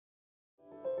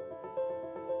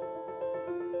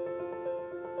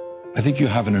I think you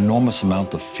have an enormous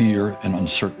amount of fear and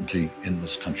uncertainty in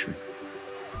this country.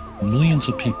 Millions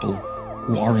of people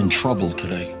who are in trouble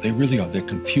today, they really are. They're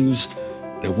confused.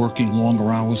 They're working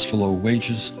longer hours for lower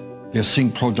wages. They're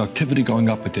seeing productivity going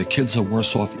up, but their kids are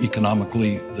worse off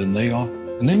economically than they are.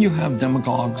 And then you have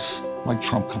demagogues like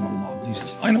Trump coming along. He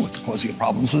says, I know what the cause of your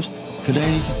problems is.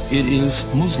 Today, it is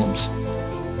Muslims.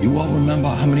 You all remember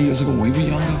how many years ago when we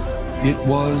were younger? It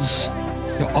was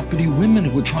the uppity women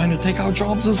who were trying to take our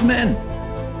jobs as men.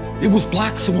 It was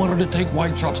blacks who wanted to take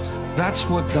white jobs. That's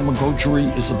what demagoguery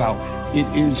is about. It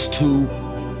is to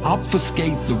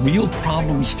obfuscate the real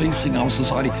problems facing our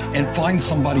society and find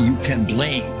somebody you can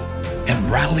blame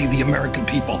and rally the American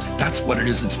people. That's what it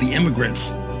is. It's the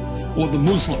immigrants or the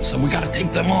Muslims, and we got to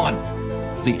take them on.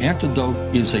 The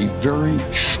antidote is a very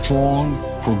strong,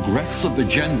 progressive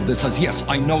agenda that says, yes,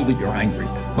 I know that you're angry,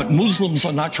 but Muslims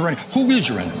are not your enemy. Who is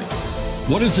your enemy?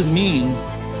 What does it mean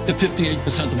that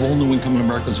 58% of all new income in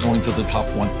America is going to the top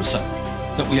 1%?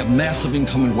 That we have massive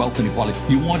income and wealth inequality.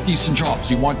 You want decent jobs.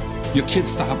 You want your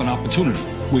kids to have an opportunity.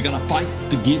 We're going to fight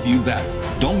to give you that.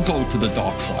 Don't go to the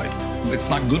dark side. It's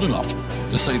not good enough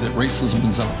to say that racism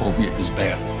and xenophobia is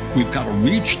bad. We've got to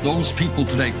reach those people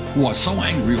today who are so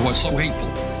angry, who are so hateful,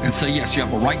 and say, yes, you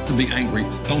have a right to be angry.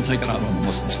 Don't take it out on the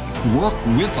Muslims. Work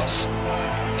with us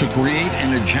to create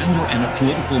an agenda and a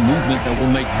political movement that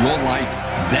will make your life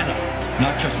better,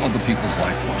 not just other people's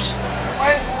life worse.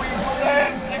 When we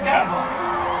stand together,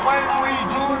 when we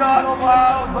do not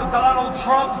allow the Donald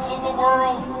Trumps of the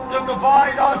world to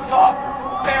divide us up,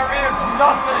 there is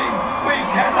nothing we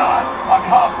cannot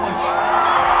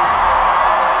accomplish.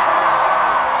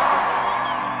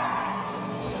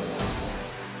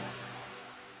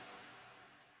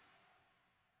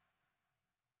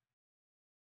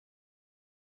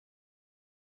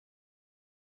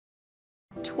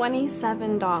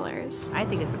 $27. I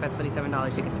think it's the best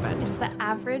 $27 you could spend. It's the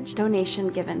average donation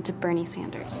given to Bernie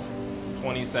Sanders.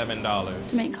 $27.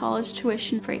 To make college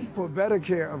tuition free. For better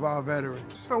care of our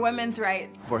veterans. For women's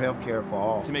rights. For health care for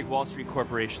all. To make Wall Street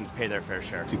corporations pay their fair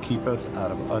share. To keep us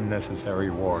out of unnecessary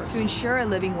wars. To ensure a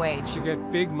living wage. To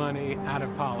get big money out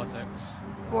of politics.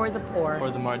 For the poor.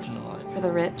 For the marginalized. For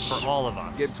the rich. For all of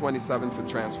us. Get 27 to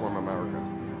transform America.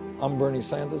 I'm Bernie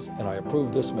Sanders, and I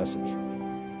approve this message.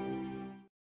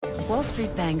 Wall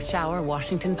Street banks shower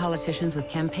Washington politicians with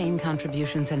campaign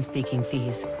contributions and speaking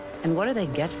fees. And what do they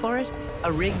get for it?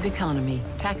 A rigged economy,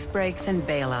 tax breaks and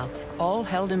bailouts, all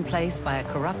held in place by a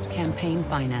corrupt campaign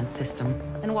finance system.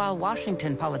 And while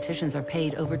Washington politicians are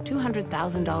paid over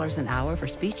 $200,000 an hour for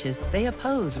speeches, they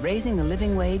oppose raising the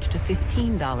living wage to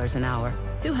 $15 an hour.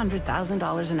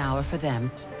 $200,000 an hour for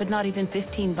them, but not even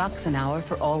 $15 an hour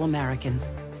for all Americans.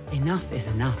 Enough is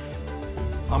enough.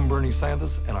 I'm Bernie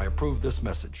Sanders, and I approve this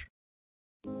message.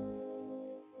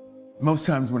 Most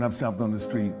times when I'm stopped on the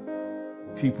street,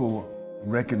 people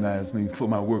recognize me for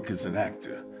my work as an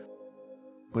actor.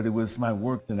 But it was my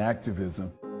work in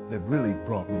activism that really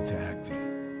brought me to acting.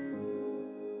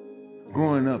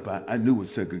 Growing up, I knew what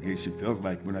segregation felt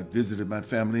like when I visited my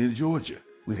family in Georgia.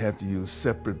 We'd have to use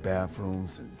separate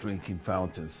bathrooms and drinking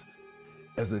fountains.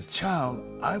 As a child,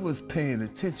 I was paying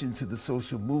attention to the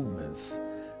social movements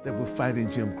that were fighting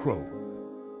Jim Crow.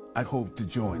 I hoped to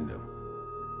join them.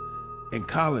 In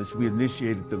college, we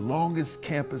initiated the longest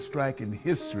campus strike in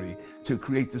history to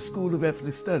create the School of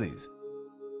Ethnic Studies.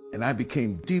 And I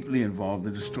became deeply involved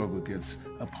in the struggle against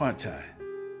apartheid.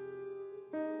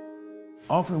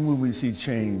 Often when we see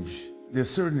change, there are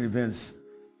certain events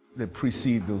that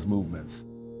precede those movements.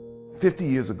 50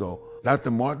 years ago,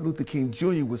 Dr. Martin Luther King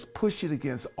Jr. was pushing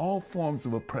against all forms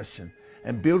of oppression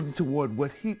and building toward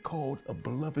what he called a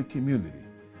beloved community.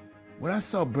 When I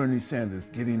saw Bernie Sanders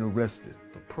getting arrested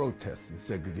for protesting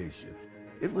segregation,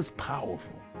 it was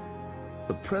powerful.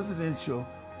 The presidential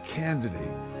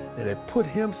candidate that had put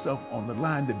himself on the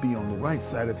line to be on the right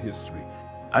side of history.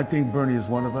 I think Bernie is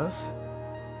one of us.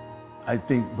 I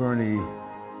think Bernie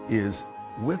is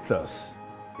with us.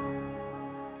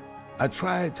 I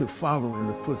tried to follow in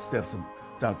the footsteps of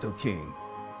Dr. King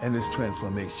and his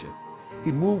transformation.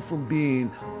 He moved from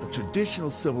being a traditional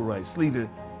civil rights leader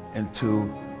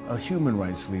into a human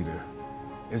rights leader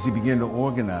as he began to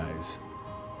organize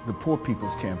the Poor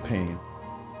People's Campaign,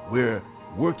 where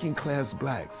working class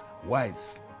blacks,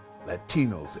 whites,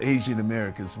 Latinos, Asian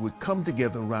Americans would come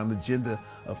together around the agenda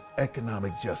of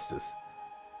economic justice.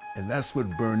 And that's what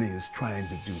Bernie is trying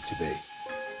to do today.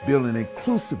 Build an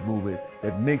inclusive movement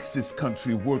that makes this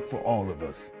country work for all of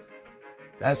us.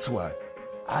 That's why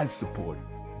I support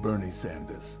Bernie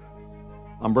Sanders.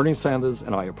 I'm Bernie Sanders,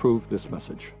 and I approve this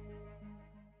message.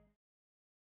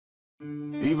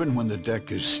 Even when the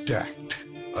deck is stacked,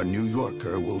 a New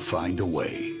Yorker will find a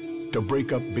way to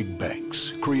break up big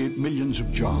banks, create millions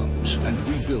of jobs, and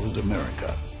rebuild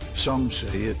America. Some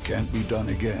say it can't be done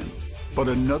again, but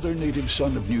another native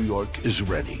son of New York is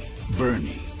ready.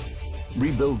 Bernie.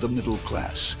 Rebuild the middle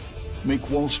class. Make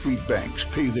Wall Street banks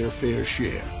pay their fair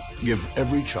share. Give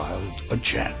every child a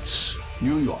chance.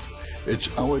 New York, it's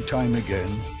our time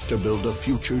again to build a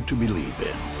future to believe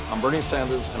in. I'm Bernie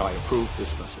Sanders, and I approve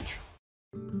this message.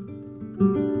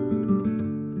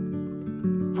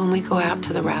 When we go out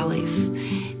to the rallies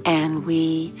and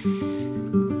we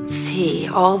see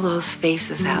all those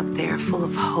faces out there full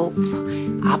of hope,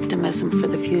 optimism for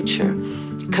the future,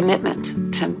 commitment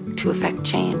to affect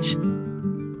change,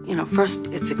 you know, first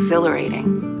it's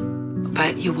exhilarating,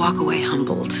 but you walk away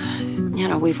humbled. You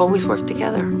know, we've always worked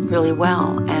together really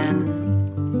well,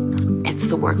 and it's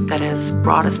the work that has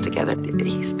brought us together.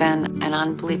 He's been an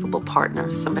unbelievable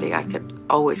partner, somebody I could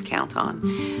always count on,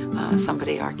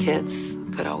 somebody our kids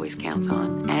could always count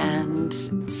on, and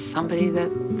somebody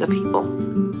that the people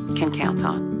can count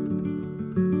on.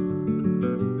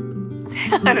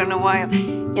 I don't know why,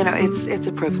 you know, it's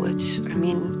a privilege. I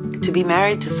mean, to be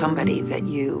married to somebody that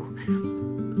you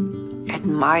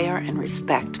admire and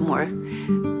respect more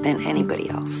than anybody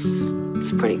else,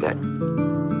 it's pretty good.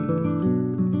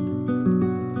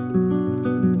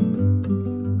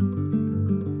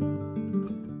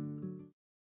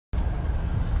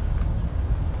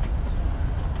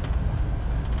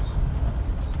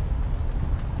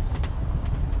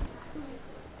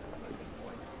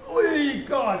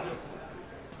 Gorgeous.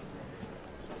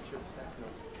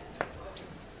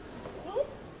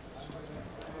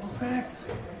 What's that?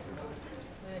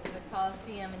 We went to the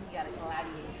Coliseum and he got a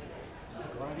gladiator. A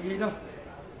gladiator?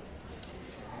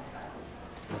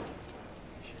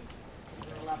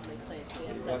 Lovely place. We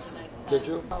had such a nice time. Did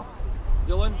you?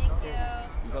 Dylan? Thank you.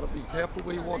 You gotta be careful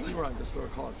where you walk around this store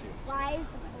Coliseum. Why?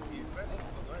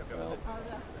 Well,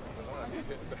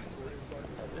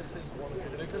 this is one of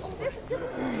the biggest, most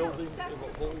beautiful buildings in the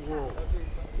whole world.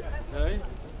 Okay?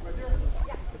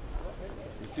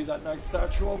 You see that nice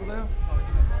statue over there?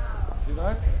 See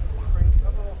that?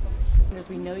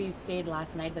 We know you stayed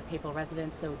last night at the papal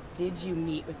residence, so did you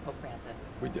meet with Pope Francis?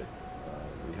 We did.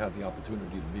 We had the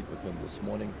opportunity to meet with him this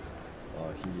morning.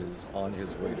 He is on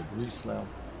his way to Greece now,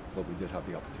 but we did have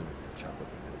the opportunity to chat with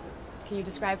him a little bit. Can you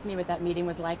describe for me what that meeting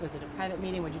was like? Was it a private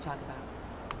meeting? What did you talk about?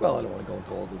 Well, I don't want to go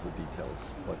into all of the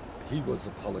details, but he was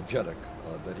apologetic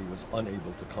that he was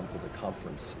unable to come to the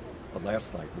conference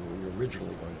last night where we were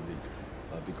originally going to meet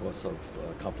because of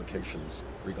complications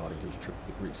regarding his trip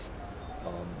to Greece.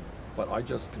 But I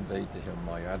just conveyed to him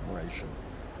my admiration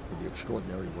for the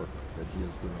extraordinary work that he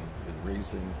is doing in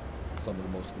raising some of the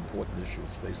most important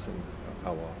issues facing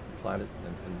our planet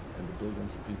and the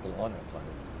billions of people on our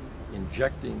planet,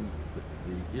 injecting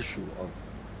the issue of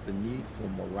the need for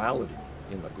morality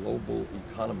in a global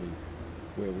economy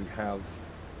where we have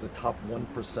the top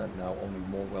 1% now owning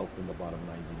more wealth than the bottom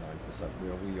 99%,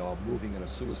 where we are moving in a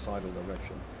suicidal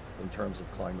direction in terms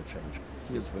of climate change.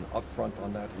 He has been upfront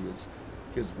on that.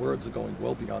 His words are going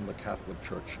well beyond the Catholic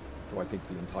Church to, I think,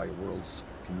 the entire world's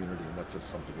community, and that's just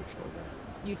something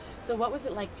extraordinary. So what was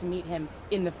it like to meet him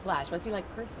in the flesh? What's he like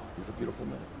personally? He's a beautiful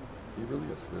man. He really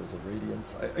is. There's a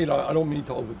radiance. I don't mean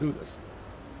to overdo this.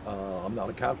 I'm not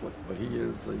a Catholic, but he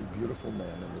is a beautiful man,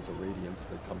 and there's a radiance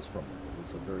that comes from him. It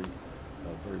was a very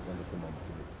wonderful moment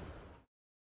to meet with him.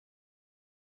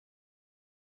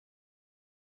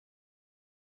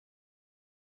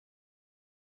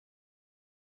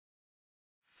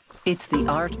 It's the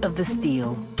art of the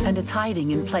steal, and it's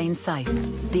hiding in plain sight.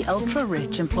 The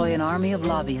ultra-rich employ an army of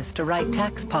lobbyists to write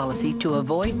tax policy to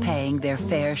avoid paying their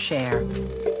fair share.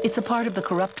 It's a part of the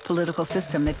corrupt political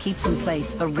system that keeps in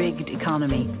place a rigged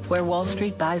economy, where Wall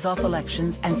Street buys off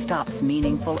elections and stops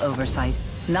meaningful oversight.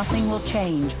 Nothing will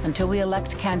change until we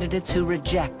elect candidates who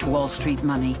reject Wall Street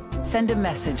money. Send a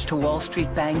message to Wall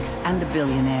Street banks and the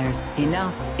billionaires.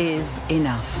 Enough is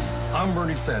enough. I'm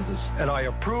Bernie Sanders, and I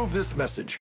approve this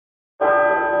message.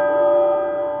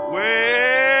 Wake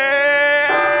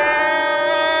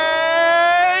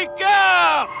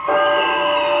up!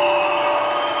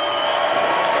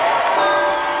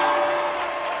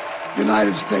 The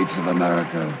United States of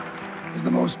America is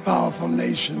the most powerful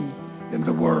nation in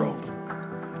the world.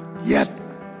 Yet,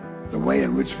 the way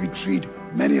in which we treat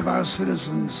many of our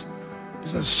citizens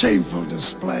is a shameful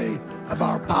display of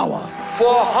our power.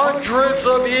 For hundreds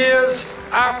of years,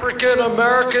 African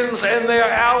Americans and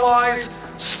their allies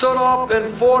stood up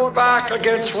and fought back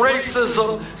against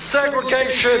racism,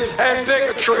 segregation, and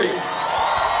bigotry.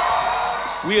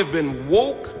 We have been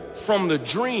woke from the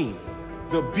dream,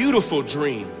 the beautiful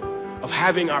dream, of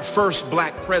having our first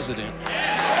black president,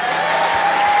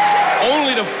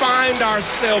 only to find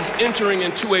ourselves entering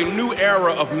into a new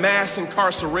era of mass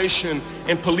incarceration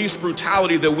and police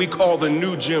brutality that we call the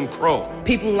new Jim Crow.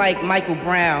 People like Michael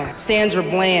Brown, Sandra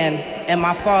Bland, and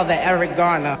my father, Eric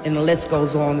Garner, and the list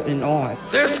goes on and on.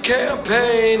 This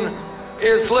campaign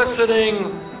is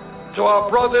listening to our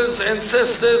brothers and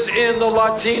sisters in the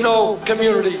Latino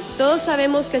community. Todos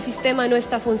sabemos que el sistema no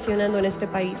está funcionando en este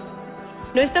país.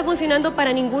 No está funcionando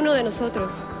para ninguno de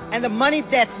nosotros. And the money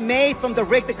that's made from the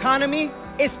rigged economy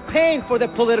is paying for the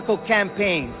political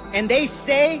campaigns. And they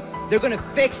say they're gonna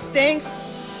fix things.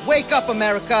 Wake up,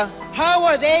 America. How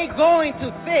are they going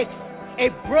to fix a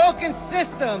broken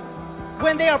system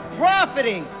when they are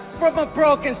profiting from a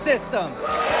broken system?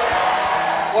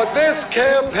 What this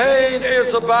campaign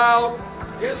is about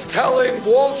is telling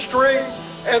Wall Street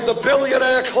and the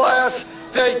billionaire class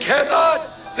they cannot,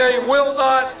 they will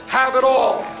not have it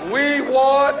all. We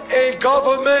want a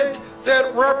government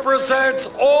that represents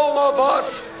all of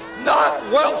us, not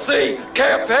wealthy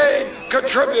campaign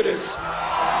contributors.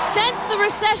 Since the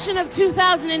recession of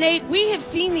 2008, we have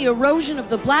seen the erosion of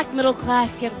the black middle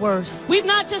class get worse. We've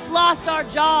not just lost our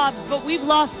jobs, but we've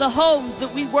lost the homes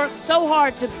that we worked so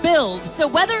hard to build. So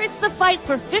whether it's the fight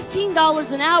for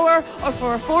 $15 an hour or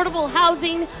for affordable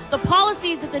housing, the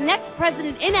policies that the next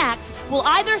president enacts will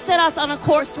either set us on a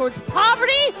course towards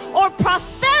poverty or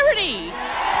prosperity.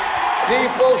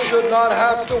 People should not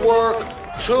have to work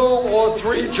 2 or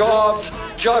 3 jobs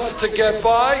just to get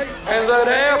by, and then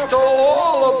after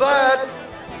all of that,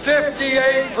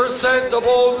 58% of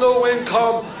all new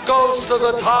income goes to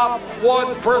the top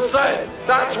 1%.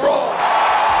 That's wrong.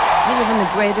 We live in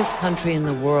the greatest country in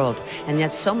the world, and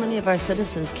yet so many of our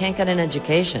citizens can't get an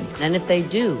education. And if they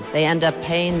do, they end up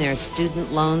paying their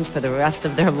student loans for the rest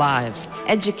of their lives.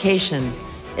 Education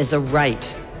is a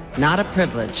right, not a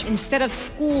privilege. Instead of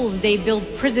schools, they build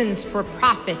prisons for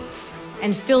profits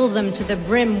and fill them to the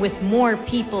brim with more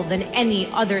people than any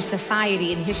other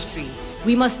society in history.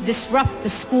 We must disrupt the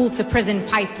school-to-prison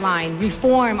pipeline,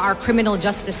 reform our criminal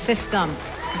justice system.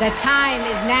 The time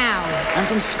is now. I'm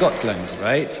from Scotland,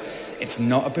 right? It's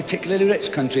not a particularly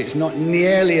rich country. It's not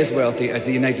nearly as wealthy as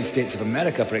the United States of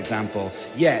America, for example.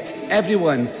 Yet,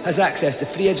 everyone has access to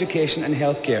free education and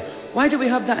healthcare. Why do we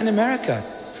have that in America?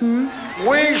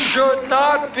 We should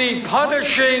not be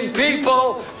punishing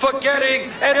people for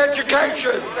getting an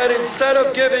education. And instead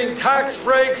of giving tax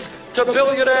breaks to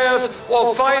billionaires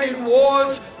or fighting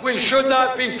wars we should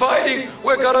not be fighting,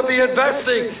 we're going to be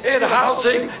investing in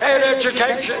housing and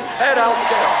education and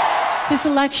healthcare. This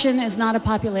election is not a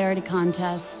popularity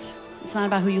contest. It's not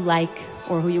about who you like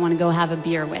or who you want to go have a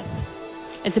beer with.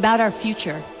 It's about our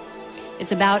future.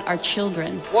 It's about our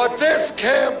children. What this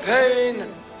campaign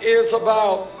is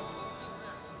about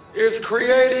is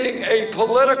creating a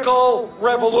political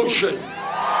revolution.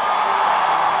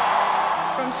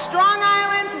 From Strong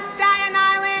Island to Staten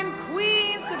Island,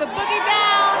 Queens to the Boogie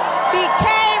Down, BK,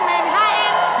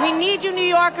 Manhattan. We need you, New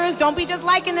Yorkers. Don't be just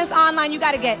liking this online. You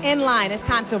got to get in line. It's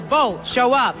time to vote,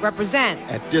 show up, represent.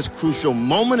 At this crucial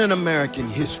moment in American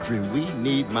history, we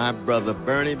need my brother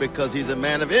Bernie because he's a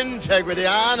man of integrity,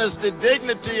 honesty,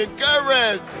 dignity, and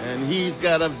courage. And he's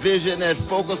got a vision that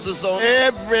focuses on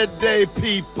everyday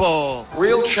people.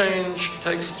 Real change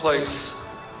takes place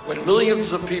when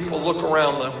millions of people look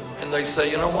around them and they say,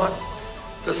 you know what?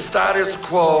 The status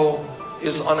quo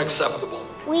is unacceptable.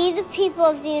 We, the people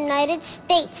of the United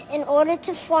States, in order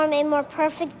to form a more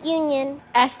perfect union,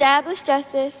 establish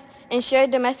justice, ensure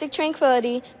domestic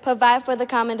tranquility, provide for the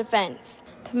common defense,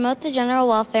 promote the general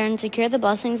welfare, and secure the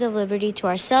blessings of liberty to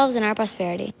ourselves and our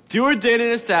prosperity. Do ordain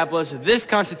and establish this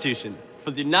Constitution for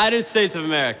the United States of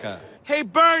America. Hey,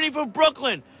 Bernie from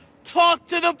Brooklyn, talk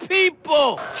to the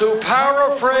people! To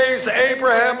paraphrase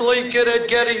Abraham Lincoln at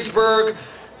Gettysburg,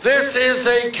 this is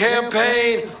a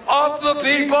campaign of the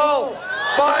people,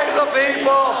 by the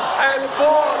people, and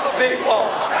for the people.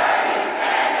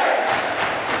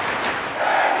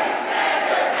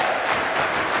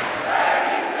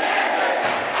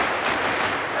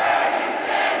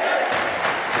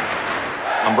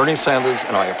 I'm Bernie Sanders,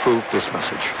 and I approve this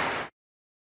message.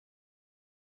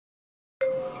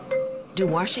 Do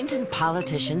Washington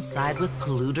politicians side with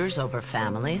polluters over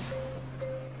families?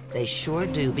 They sure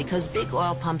do, because big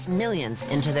oil pumps millions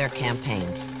into their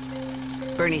campaigns.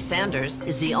 Bernie Sanders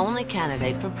is the only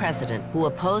candidate for president who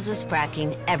opposes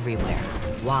fracking everywhere.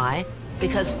 Why?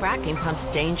 Because fracking pumps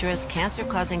dangerous,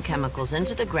 cancer-causing chemicals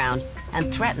into the ground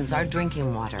and threatens our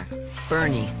drinking water.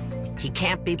 Bernie, he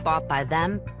can't be bought by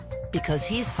them because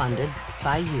he's funded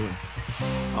by you.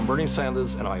 I'm Bernie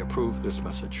Sanders, and I approve this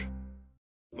message.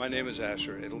 My name is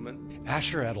Asher Edelman.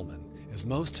 Asher Edelman is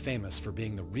most famous for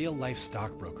being the real-life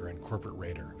stockbroker and corporate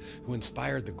raider who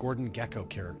inspired the Gordon Gekko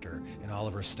character in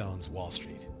Oliver Stone's Wall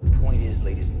Street. The point is,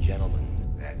 ladies and gentlemen,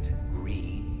 that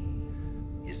greed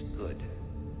is good.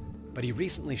 But he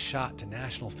recently shot to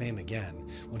national fame again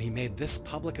when he made this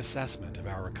public assessment of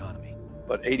our economy.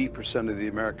 But 80% of the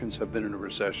Americans have been in a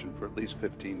recession for at least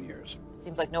 15 years.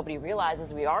 Seems like nobody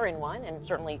realizes we are in one, and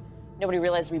certainly nobody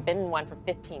realizes we've been in one for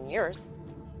 15 years.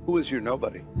 Who is your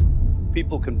nobody?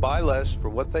 People can buy less for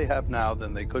what they have now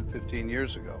than they could 15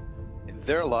 years ago. In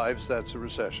their lives, that's a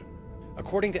recession.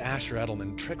 According to Asher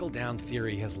Edelman, trickle-down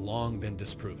theory has long been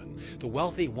disproven. The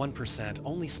wealthy 1%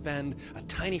 only spend a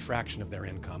tiny fraction of their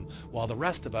income, while the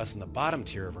rest of us in the bottom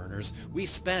tier of earners, we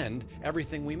spend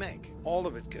everything we make. All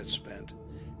of it gets spent,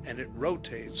 and it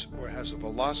rotates or has a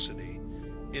velocity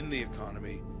in the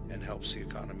economy and helps the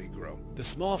economy grow. The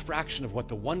small fraction of what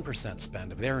the 1%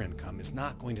 spend of their income is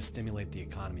not going to stimulate the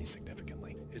economy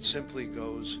significantly. It simply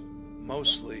goes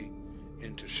mostly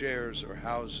into shares or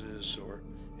houses or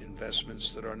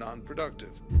investments that are non-productive.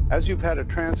 As you've had a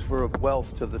transfer of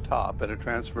wealth to the top and a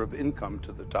transfer of income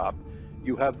to the top,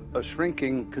 you have a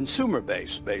shrinking consumer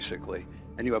base, basically,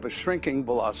 and you have a shrinking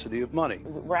velocity of money.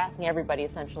 We're asking everybody,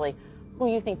 essentially,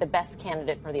 who you think the best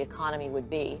candidate for the economy would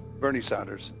be. Bernie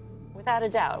Sanders. Without a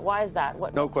doubt. Why is that?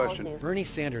 No question. Policies? Bernie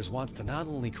Sanders wants to not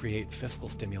only create fiscal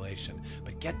stimulation,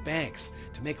 but get banks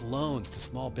to make loans to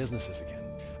small businesses again.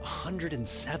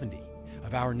 170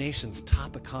 of our nation's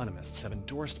top economists have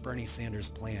endorsed Bernie Sanders'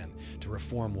 plan to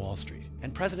reform Wall Street.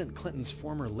 And President Clinton's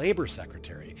former labor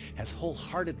secretary has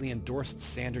wholeheartedly endorsed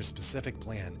Sanders' specific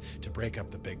plan to break up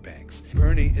the big banks.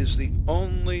 Bernie is the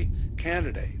only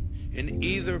candidate in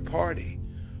either party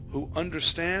who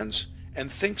understands and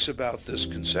thinks about this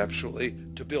conceptually,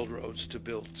 to build roads, to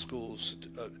build schools,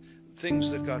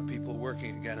 things that got people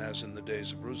working again, as in the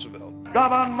days of Roosevelt.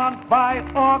 Government by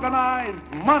organized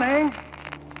money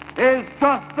is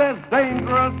just as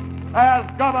dangerous as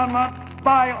government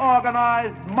by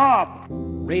organized mob.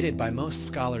 Rated by most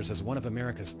scholars as one of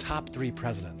America's top 3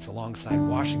 presidents alongside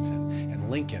Washington and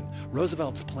Lincoln,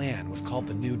 Roosevelt's plan was called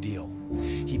the New Deal.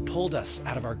 He pulled us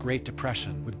out of our Great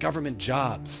Depression with government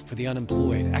jobs for the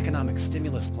unemployed, economic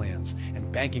stimulus plans, and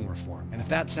banking reform. And if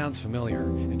that sounds familiar,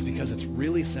 it's because it's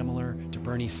really similar to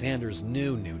Bernie Sanders'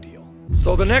 New Deal.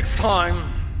 So the next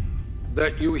time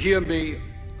that you hear me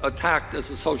attacked as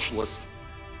a socialist,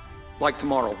 like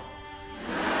tomorrow,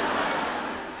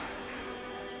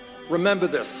 remember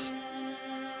this.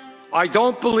 I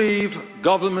don't believe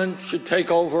government should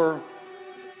take over,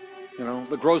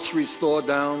 the grocery store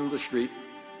down the street,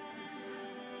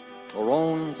 or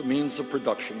own the means of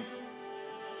production.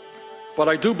 But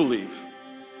I do believe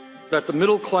that the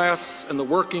middle class and the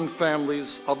working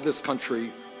families of this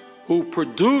country who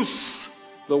produce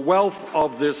the wealth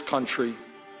of this country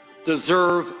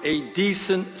deserve a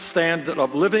decent standard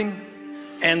of living,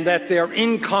 and that their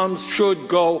incomes should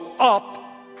go up,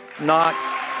 not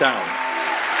down.